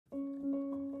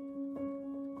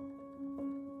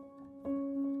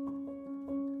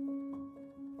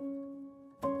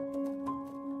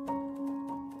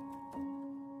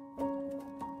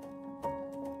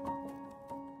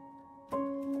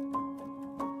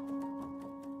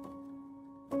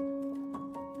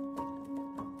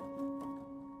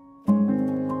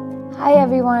Hi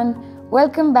everyone,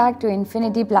 welcome back to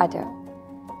Infinity Platter,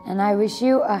 and I wish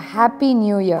you a happy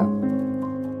new year.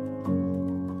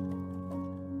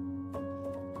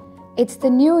 It's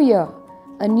the new year,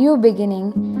 a new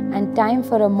beginning and time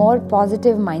for a more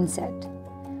positive mindset.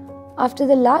 After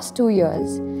the last 2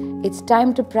 years, it's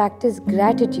time to practice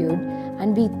gratitude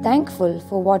and be thankful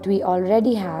for what we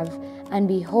already have and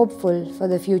be hopeful for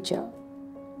the future.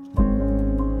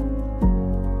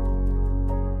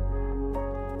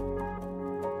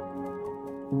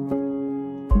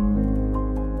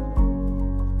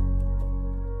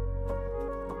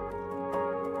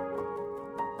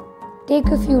 Take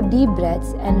a few deep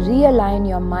breaths and realign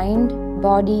your mind,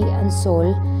 body, and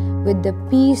soul with the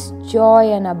peace,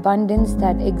 joy, and abundance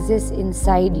that exists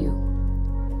inside you.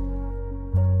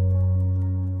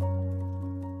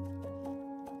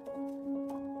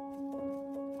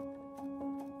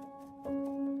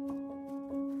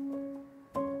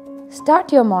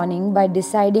 Start your morning by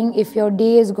deciding if your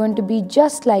day is going to be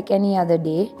just like any other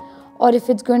day or if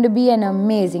it's going to be an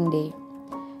amazing day.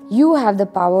 You have the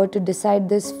power to decide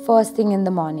this first thing in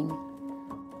the morning.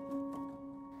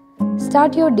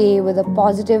 Start your day with a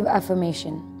positive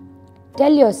affirmation.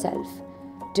 Tell yourself,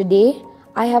 today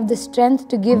I have the strength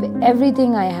to give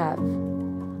everything I have.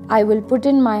 I will put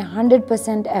in my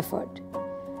 100% effort.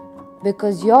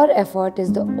 Because your effort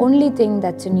is the only thing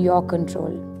that's in your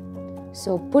control.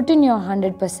 So put in your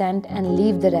 100% and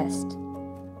leave the rest.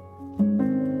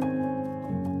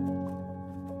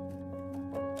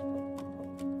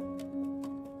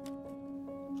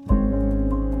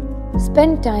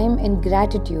 Spend time in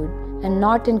gratitude and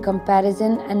not in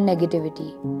comparison and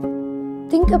negativity.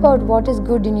 Think about what is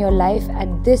good in your life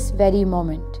at this very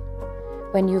moment.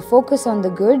 When you focus on the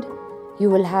good, you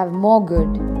will have more good.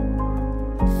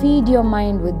 Feed your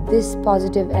mind with this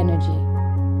positive energy.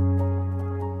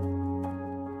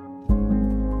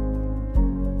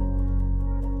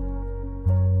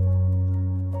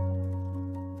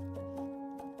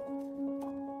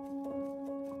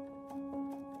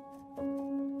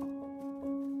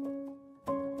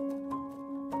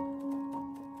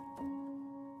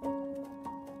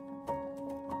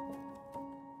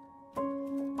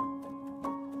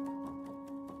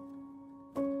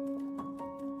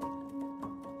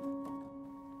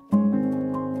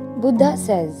 Buddha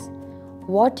says,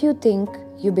 what you think,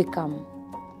 you become.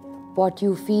 What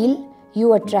you feel,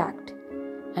 you attract.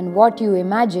 And what you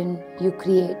imagine, you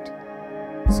create.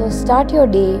 So start your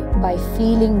day by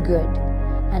feeling good.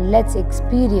 And let's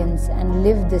experience and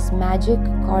live this magic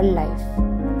called life.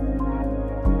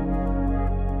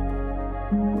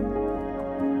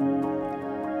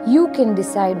 You can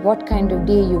decide what kind of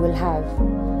day you will have.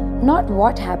 Not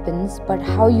what happens, but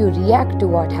how you react to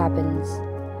what happens.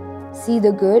 See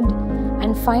the good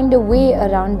and find a way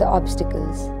around the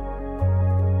obstacles.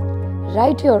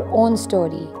 Write your own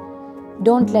story.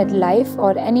 Don't let life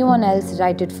or anyone else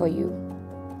write it for you.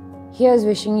 Here's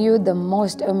wishing you the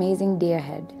most amazing day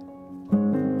ahead.